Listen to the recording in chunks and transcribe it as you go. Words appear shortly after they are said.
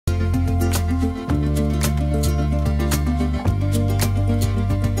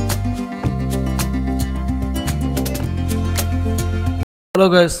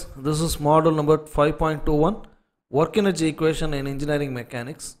Hello guys, this is model number 5.21 work energy equation in engineering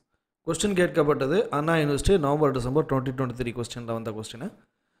mechanics. Question கேட்கப்பட்டது Anna University November December 2023 question la vanda question.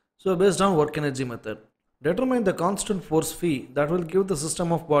 So based on work energy method, determine the constant force phi that will give the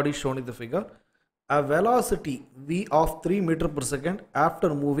system of body shown in the figure a velocity v of 3 meter per second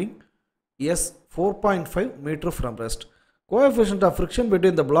after moving s 4.5 meter from rest. Coefficient of friction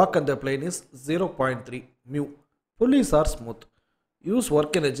between the block and the plane is 0.3 mu. Pulleys are smooth. Use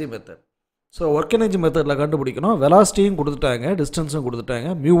work energy method. So work energy method la கண்டுபிடிக்கணும். velocity கொடுத்துட்டாங்க, distance கொடுத்துட்டாங்க,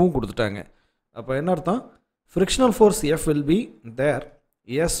 mu கொடுத்துட்டாங்க. அப்ப என்ன அர்த்தம்? frictional force F will be there.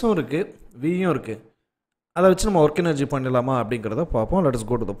 S இருக்கு, V இருக்கு. அதை வச்சு நம்ம work energy பண்ணலாமா அப்படிங்கறத பாப்போம். Let us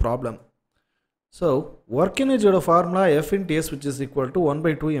go to the problem. So work energy ஓட formula F into S which is equal to 1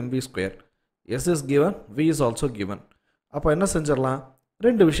 by 2 mv square. S is given, V is also given. அப்ப என்ன செஞ்சிரலாம்?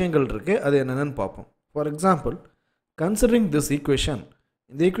 ரெண்டு விஷயங்கள் இருக்கு. அது என்னன்னு பாப்போம். For example, considering this equation,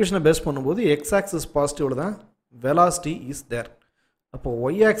 இந்த equation பேஸ் பண்ணும்போது x axis positive தான், velocity is there. அப்போ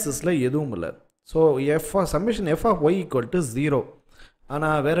y axis ல எதுவும் இல்லை. So summation f of y equal to 0.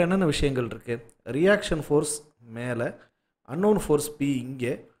 ஆனால் வேற என்னென்ன விஷயங்கள் இருக்கு? reaction force மேலே, unknown force p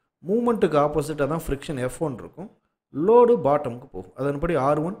இங்கே, மூமெண்ட்டுக்கு ஆப்போசிட்டாக தான் friction f1 இருக்கும், லோடு பாட்டமுக்கு போகும். அதன்படி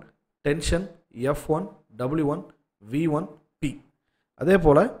r1 tension f1 w1 v1 p. அதே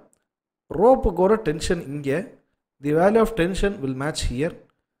போல் ரோப்புக்கோட டென்ஷன் இங்கே, the value of tension will match here,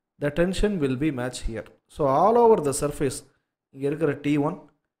 the tension will be matched here. So all over the surface, இங்கே இருக்கிற T1,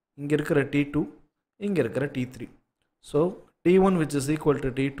 இங்கே இருக்கிற T2, இங்கே இருக்கிற T3. So T1 which is equal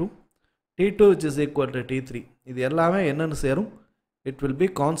to T2, T2 which is equal to T3. இது எல்லாமே என்னன்னு சேரும்? It will be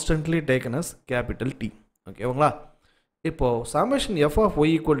constantly taken as capital T. Okay, வாங்களா? இப்போ summation f of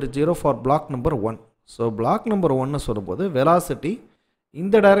y equal to 0 for block number 1. So block number 1 சொல்லும்போது velocity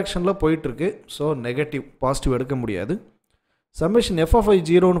இந்த டைரக்ஷனில் போயிட்டுருக்கு. So negative, positive எடுக்க முடியாது. சம்மேஷன் எஃப் ஆஃப் ஐ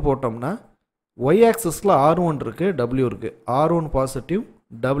ஜீரோன்னு போட்டோம்னா ஒய் ஆக்சஸில் R1 இருக்குது, W இருக்குது. R1 positive,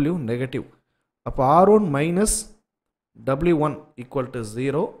 W negative. அப்போ R1 minus W1 equal to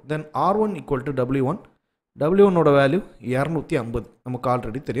 0. Then R1 equal to W1. W1ஓட value 250. நமக்கு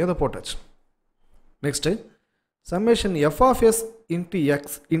ஆல்ரெடி தெரியும், அதை போட்டாச்சு. Next summation f of s into x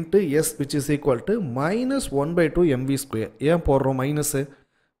into s which is equal to minus 1 by 2 mv square. ஏன் போடுறோம் minus?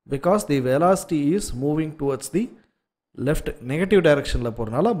 because the velocity is moving towards the left, negative directionல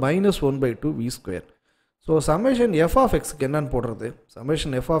போறனால minus 1 by 2 v square. so summation f of x க்கு என்னன்னு போடுறது?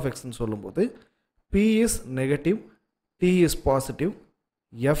 summation f of x ன்னு சொல்லும்போது p is negative, t is positive,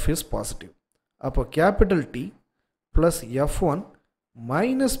 f is positive. அப்போ capital T plus f1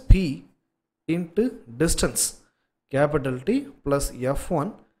 minus p into distance, capital T plus f1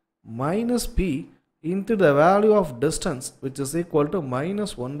 minus p into the value of distance which is equal to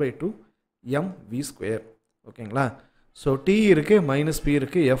minus 1 by 2 m v square. ஓகேங்களா? So t இருக்கு, minus p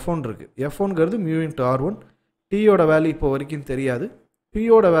இருக்கு, f1 இருக்கு. f1ங்கிறது mu into r1. t யோட value இப்போ வரைக்கும் தெரியாது, p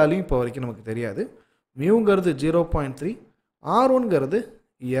யோட value இப்போ வரைக்கும் நமக்கு தெரியாது. மியூங்கிறது 0.3, r1ங்கிறது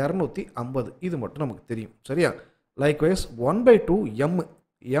 250. இது மட்டும் நமக்கு தெரியும். சரியா? லைக்வைஸ் 1 by 2 m,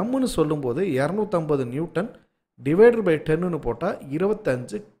 mன்னு சொல்லும்போது 250 நியூட்டன் டிவைடட் பை 10ன்னு போட்டால்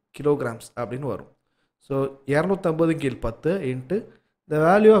 25 கிலோகிராம்ஸ் அப்படின்னு வரும். ஸோ 250 கீழ் 10 into the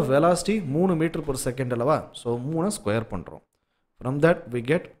value of velocity 3 metre per second அல்லவா? ஸோ 3 ஸ்கொயர் பண்ணுறோம். From that we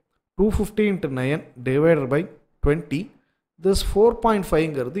get 250 into 9 divided by 20. This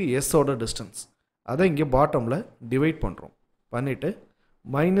 4.5ங்கிறது எஸ்ஸோட distance. அதை இங்கே பாட்டமில் டிவைட் பண்ணுறோம். பண்ணிவிட்டு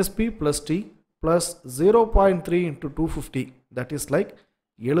minus B plus D plus 0.3 into 250 that is like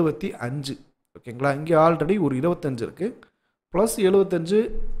 75. ஓகேங்களா? இங்கே ஆல்ரெடி ஒரு 25 இருக்குது. ப்ளஸ் 75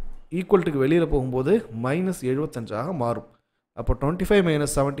 ஈக்குவல்ட்டுக்கு வெளியில் போகும்போது மைனஸ் 75ஆக மாறும். அப்போ 25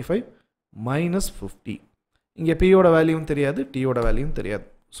 மைனஸ் 75 மைனஸ் 50. இங்கே பியோட வேல்யூவும் தெரியாது, டியோட வேல்யூவும் தெரியாது.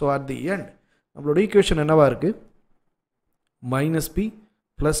 ஸோ அட் தி எண்ட் நம்மளோட ஈக்குவேஷன் என்னவா இருக்குது? Minus B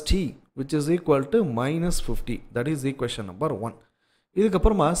plus D which is equal to minus 50. That is equation number 1.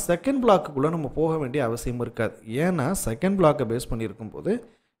 இதுக்கப்புறமா செகண்ட் பிளாக்குக்குள்ளே நம்ம போக வேண்டிய அவசியம் இருக்காது. ஏன்னா செகண்ட் பிளாக்கை பேஸ் பண்ணியிருக்கும் போது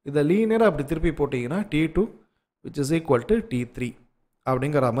இதை லீனியராக அப்படி திருப்பி போட்டிங்கன்னா T2 which is equal to T3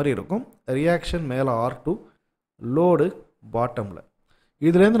 அப்படிங்கிற மாதிரி இருக்கும். ரியாக்ஷன் மேலே R2, லோடு பாட்டமில்.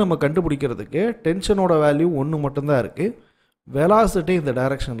 இதுலேருந்து நம்ம கண்டுபிடிக்கிறதுக்கு டென்ஷனோட வேல்யூ 1 மட்டும்தான் இருக்குது, வெலாசிட்டி இந்த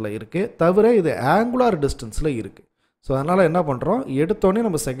டைரக்ஷனில் இருக்குது, தவிர இது ஆங்குலார் டிஸ்டன்ஸில் இருக்குது. ஸோ அதனால் என்ன பண்ணுறோம்? எடுத்தோடனே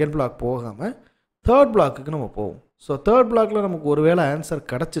நம்ம செகண்ட் பிளாக் போகாமல் தேர்ட் பிளாக்குக்கு நம்ம போவோம். ஸோ தேர்ட் பிளாக்கில் நமக்கு ஒரு வேளை ஆன்சர்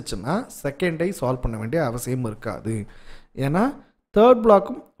கிடச்சிச்சுன்னா செகண்டை சால்வ் பண்ண வேண்டிய அவசியம் இருக்காது. ஏன்னா தேர்ட்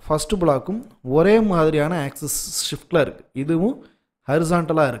பிளாக்கும் ஃபஸ்ட்டு பிளாக்கும் ஒரே மாதிரியான ஆக்சிஸ் ஷிஃப்டில் இருக்குது. இதுவும்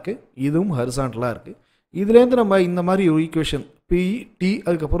ஹரிசாண்டலாக இருக்குது, இதுவும் ஹரிசாண்டலாக இருக்குது. இதுலேருந்து நம்ம இந்த மாதிரி ஒரு ஈக்குவேஷன் பி டி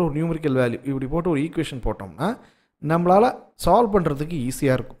அதுக்கப்புறம் ஒரு நியூமரிக்கல் வேல்யூ இப்படி போட்டு ஒரு ஈக்குவேஷன் போட்டோம்னா நம்மளால் சால்வ் பண்ணுறதுக்கு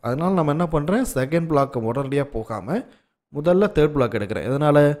ஈஸியாக இருக்கும். அதனால் நம்ம என்ன பண்ணுறேன், செகண்ட் பிளாக்கை உடனடியாக போகாமல் முதல்ல தேர்ட் பிளாக் எடுக்கிறேன்.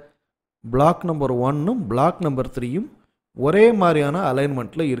 இதனால் பிளாக் நம்பர் 1ம் பிளாக் நம்பர் 3யும் ஒரே மாதிரியான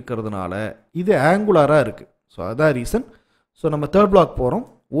அலைன்மெண்ட்டில் இருக்கிறதுனால இது ஆங்குலராக இருக்குது. ஸோ அதான் ரீசன். ஸோ நம்ம தேர்ட் பிளாக் போகிறோம்.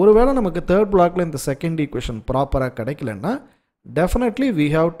 ஒருவேளை நமக்கு தேர்ட் பிளாக்ல இந்த செகண்ட் ஈக்குவேஷன் ப்ராப்பராக கிடைக்கலன்னா definitely we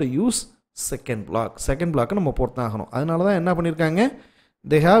have to use second பிளாக்கை நம்ம போட்டு தான் ஆகணும். அதனால தான் என்ன பண்ணியிருக்காங்க,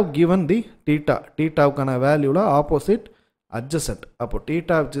 they have given the thetaவுக்கான வேல்யூவில் ஆப்போசிட் adjacent. அப்போ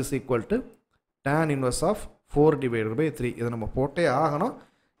theta which is equal to tan inverse of 4 divided by 3. இதை நம்ம போட்டே ஆகணும்.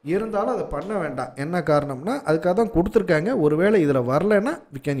 இருந்தாலும் அதை பண்ண வேண்டாம். என்ன காரணம்னா அதுக்காக தான் கொடுத்துருக்காங்க. ஒருவேளை இதில் வரலைன்னா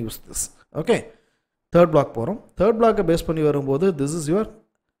we can use this. Okay, third black போகிறோம். தேர்ட் பிளாக்கை பேஸ் பண்ணி வரும்போது this is your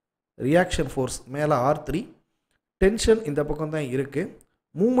reaction force. மேலே R3, டென்ஷன் இந்த பக்கம் தான் இருக்குது.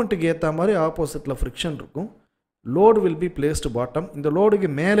 மூமெண்ட்டுக்கு ஏற்ற மாதிரி ஆப்போசிட்டில் ஃப்ரிக்ஷன் இருக்கும். Load will be placed bottom. இந்த லோடுக்கு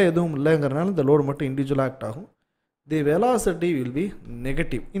மேலே எதுவும் இல்லைங்கிறனால இந்த லோடு மட்டும் இண்டிவிஜுவலாக ஆக்ட் ஆகும். தி வெலாசிட்டி வில் பி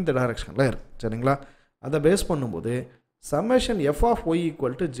நெகட்டிவ் இந்த டைரக்ஷனில் இருக்குது. சரிங்களா? அதை பேஸ் பண்ணும்போது summation F of Y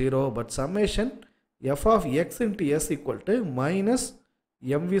equal to 0, but summation F of X into S equal to minus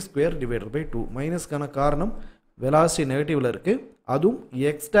MV square divided by 2. மைனஸ்க்கான காரணம் வெலாசிட்டி நெகட்டிவில் இருக்குது, அதுவும்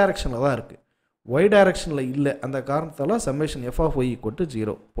எக்ஸ் டைரக்ஷனில் தான் இருக்குது, ஒய் டைரக்ஷனில் இல்லை. அந்த காரணத்தால் summation F of Y equal to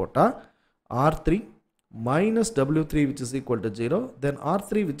 0 போட்டால் R3 minus W3 which is equal to 0, then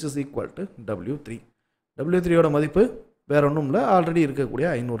R3 which is equal to W3. W3 ஓட மதிப்பு வேற ஒன்றும் இல்லை, ஆல்ரெடி இருக்கக்கூடிய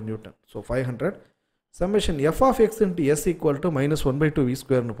 500 Newton. So 500. Summation F of X into S equal to minus 1/2 we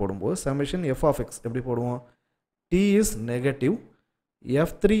ஸ்கொயர்னு போடும்போது summation F of X எப்படி போடுவோம், D is negative,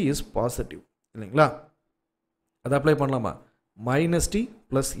 F3 is positive இல்லைங்களா? அதை அப்ளை பண்ணலாமா? Minus D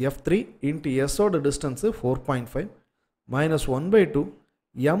plus F3 into எஸ்ஸோட distance 4.5 minus 1/2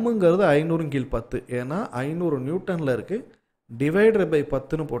 எம்ங்கிறது 500/10, ஏன்னா 500 நியூட்டனில் இருக்குது. டிவைடட் பை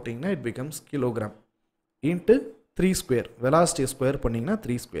 10ன்னு போட்டிங்கன்னா it becomes kilogram into 3 square. Velocity square பண்ணிங்கன்னா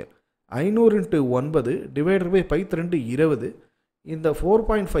 3 ஸ்கொயர். 500 × 9 divided by 2 20. இந்த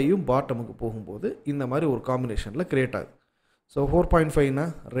 4.5யும் பாட்டமுக்கு போகும்போது இந்த மாதிரி ஒரு காம்பினேஷனில் க்ரியேட் ஆகுது. ஸோ 4.5னா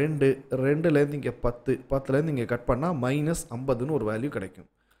 2, 2லேருந்து இங்கே 10, 10லேருந்து இங்கே கட் பண்ணால் மைனஸ் 50ன்னு ஒரு வேல்யூ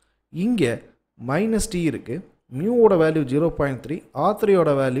கிடைக்கும். இங்கே மைனஸ் டி இருக்குது, மியூவோட value 0.3,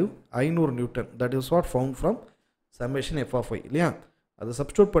 R3யோட value 500 Newton. That is what found from summation F of Y இல்லையா? அதை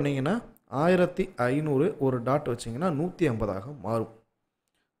சப்ஸ்டியூட் பண்ணிங்கன்னா 1500 ஒரு டாட் வச்சிங்கன்னா 150 மாறும்.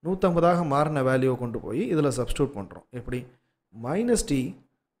 150 மாறின வேல்யூவை கொண்டு போய் இதில் சப்ஸ்டியூட் பண்ணுறோம். எப்படி? மைனஸ் டி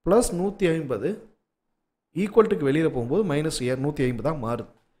ப்ளஸ் 150 ஈக்குவல்ட்டுக்கு வெளியில் போகும்போது மைனஸ் 150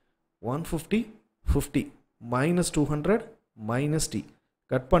 மாறுது. 150 50 மைனஸ் 200 மைனஸ் டி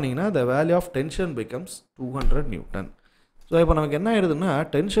கட் பண்ணிங்கன்னா the value of tension becomes 200 Newton. So இப்போ நமக்கு என்ன ஆயிடுதுன்னா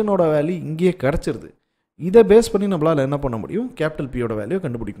டென்ஷனோட வேல்யூ இங்கேயே கிடச்சிருது. இதை பேஸ் பண்ணி நம்மளால் என்ன பண்ண முடியும், கேபிட்டல் பியோட வேல்யூ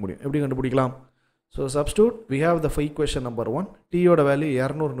கண்டுபிடிக்க முடியும். எப்படி கண்டுபிடிக்கலாம்? So substitute we have the equation number 1. டியோட value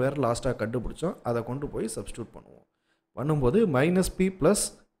 200 வேறு லாஸ்ட்டாக கண்டுபிடிச்சோம். அதை கொண்டு போய் சப்ஸ்டியூட் பண்ணுவோம். பண்ணும்போது minus B plus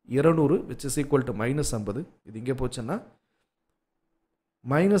 200 which is equal to minus 50. இது இங்கே போச்சுன்னா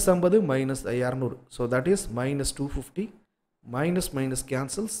minus 50 minus 200. So that is minus 250. minus minus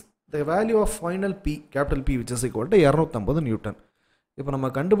cancels, the value of final P, capital P which is equal to 250 Newton. இப்போ நம்ம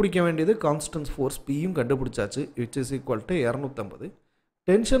கண்டுபிடிக்க வேண்டியது கான்ஸ்டன்ட் ஃபோர்ஸ் Pயும் கண்டுபிடிச்சாச்சு, which is equal to 250.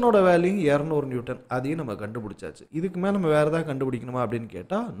 டென்ஷனோட value 200 Newton, அதையும் நம்ம கண்டுபிடிச்சாச்சு. இதுக்கு மேலே நம்ம வேறு ஏதாவது கண்டுபிடிக்கணுமா அப்படின்னு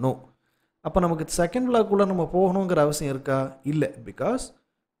கேட்டால் நோ. அப்போ நமக்கு செகண்ட் பிளாக்குள்ளே நம்ம போகணுங்கிற அவசியம் இருக்கா? இல்லை. Because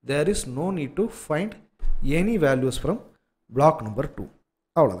there is no need to find any values from black number 2.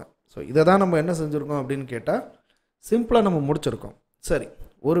 அவ்வளோதான். ஸோ இதை தான் நம்ம என்ன செஞ்சுருக்கோம் அப்படின்னு கேட்டால் சிம்பிளாக நம்ம முடிச்சிருக்கோம். சரி,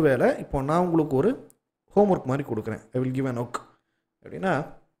 ஒருவேளை இப்போ நான் உங்களுக்கு ஒரு ஹோம்ஒர்க் மாதிரி கொடுக்குறேன். I will give an work. அப்படின்னா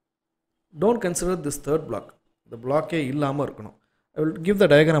don't consider this third black. இந்த பிளாக்கே இல்லாமல் இருக்கணும். I will give the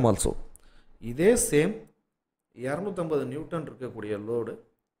diagram also. இதே சேம் 250 நியூட்டன் இருக்கக்கூடிய load,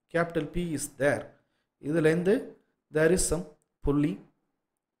 capital B is there. இதுலேருந்து தேர் இஸ் சம் புள்ளி.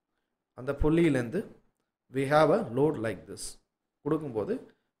 அந்த புள்ளியிலேருந்து we have a load like this. கொடுக்கும்போது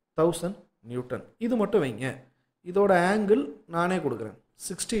 1000 நியூட்டன். இது மட்டும் வைங்க. இதோட ஆங்கிள் நானே கொடுக்குறேன்,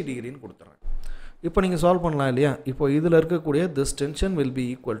 60 டிகிரின்னு கொடுத்துட்றேன். இப்போ நீங்கள் சால்வ் பண்ணலாம் இல்லையா? இப்போ இதில் இருக்கக்கூடிய this tension will be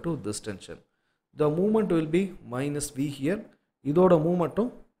equal to this tension. The moment will be minus we here. இதோட மூமெண்ட்டும்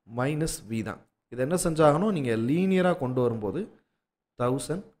மைனஸ் வி தான். இது என்ன செஞ்சாகணும், நீங்கள் லீனியராக கொண்டு வரும்போது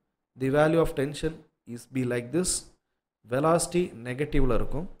 1000, the value of tension is be like this. Velocity நெகட்டிவில்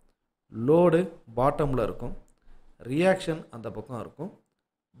இருக்கும், லோடு பாட்டமில் இருக்கும், ரியாக்ஷன் அந்த பக்கம் இருக்கும்,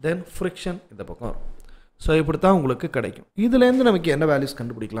 தென் ஃப்ரிக்ஷன் இந்த பக்கம் இருக்கும். ஸோ இப்படி தான் உங்களுக்கு கிடைக்கும். இதுலேருந்து நமக்கு என்ன வேல்யூஸ்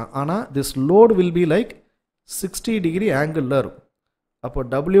கண்டுபிடிக்கலாம். ஆனால் this load will be like 60 degree ஆங்கிளில் இருக்கும். அப்போ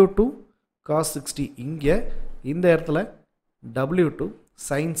W2 cos 60 இங்கே, இந்த இடத்துல W2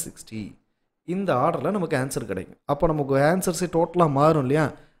 sin 60. இந்த ஆர்டரில் நமக்கு ஆன்சர் கிடைக்கும். அப்போ நமக்கு ஆன்சர்ஸே டோட்டலாக மாறும் இல்லையா,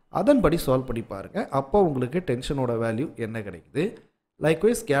 அதன்படி சால்வ் பண்ணி பாருங்கள். அப்போ உங்களுக்கு டென்ஷனோட வேல்யூ என்ன கிடைக்குது,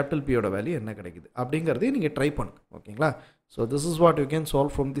 லைக்வைஸ் கேபிட்டல் பியோட வேல்யூ என்ன கிடைக்குது அப்படிங்கிறதையும் நீங்கள் ட்ரை பண்ணுங்கள். ஓகேங்களா? So this is what you can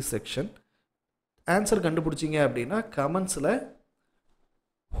solve from the section. Answer கண்டுபிடிச்சிங்க அப்படின்னா கமெண்ட்ஸில்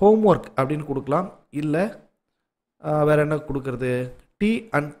ஹோம்ஒர்க் அப்படின்னு கொடுக்கலாம், இல்லை வேறு என்ன கொடுக்குறது, D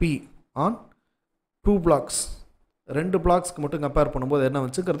and be on 2 blocks, 2 பிளாக்ஸ்க்கு மட்டும் கம்பேர் பண்ணும்போது என்ன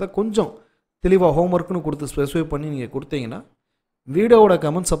வச்சுக்கிறத கொஞ்சம் தெளிவாக ஹோம்ஒர்க்குன்னு கொடுத்து ஸ்பெசிஃபை பண்ணி நீங்கள் கொடுத்தீங்கன்னா வீடியோவோட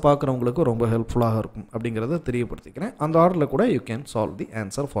கமெண்ட்ஸை பார்க்குறவங்களுக்கு ரொம்ப ஹெல்ப்ஃபுல்லாக இருக்கும் அப்படிங்கிறத தெரியப்படுத்திக்கிறேன். அந்த ஆர்டரில் கூட you can solve the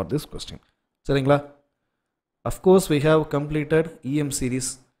answer for this question. சரிங்களா? Of course we have completed EM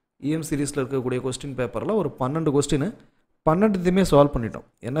series. இஎம் சீரீஸில் இருக்கக்கூடிய கொஸ்டின் பேப்பரில் ஒரு 12 கொஸ்டின் 12த்தையுமே சால்வ் பண்ணிட்டோம்.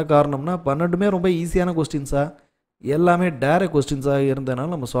 என்ன காரணம்னா 12மே ரொம்ப ஈஸியான கொஸ்டின்ஸாக, எல்லாமே டேரக்ட் கொஸ்டின்ஸாக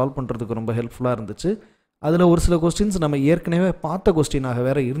இருந்தனால நம்ம சால்வ் பண்ணுறதுக்கு ரொம்ப ஹெல்ப்ஃபுல்லாக இருந்துச்சு. அதில் ஒரு சில கொஸ்டின்ஸ் நம்ம ஏற்கனவே பார்த்த கொஸ்டினாக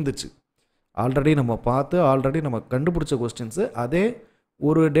வேறு இருந்துச்சு. ஆல்ரெடி நம்ம கண்டுபிடிச்ச கொஸ்டின்ஸு, அதே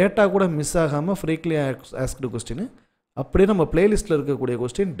ஒரு டேட்டா கூட மிஸ் ஆகாமல் ஃப்ரீக்லி ஆஸ்க்டு கொஸ்டின் அப்படியே நம்ம பிளேலிஸ்ட்டில் இருக்கக்கூடிய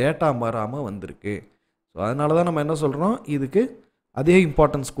கொஸ்டின் டேட்டா மாறாமல் வந்திருக்கு. ஸோ அதனால தான் நம்ம என்ன சொல்கிறோம், இதுக்கு அதே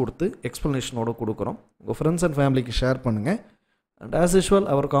இம்பார்ட்டன்ஸ் கொடுத்து எக்ஸ்ப்ளனேஷனோடு கொடுக்குறோம். உங்கள் ஃப்ரெண்ட்ஸ் அண்ட் ஃபேமிலிக்கு ஷேர் பண்ணுங்கள். And as usual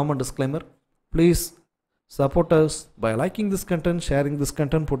our common disclaimer, please support us by liking this content, sharing this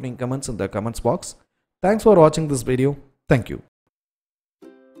content, putting comments in the comments box. Thanks for watching this video. Thank you.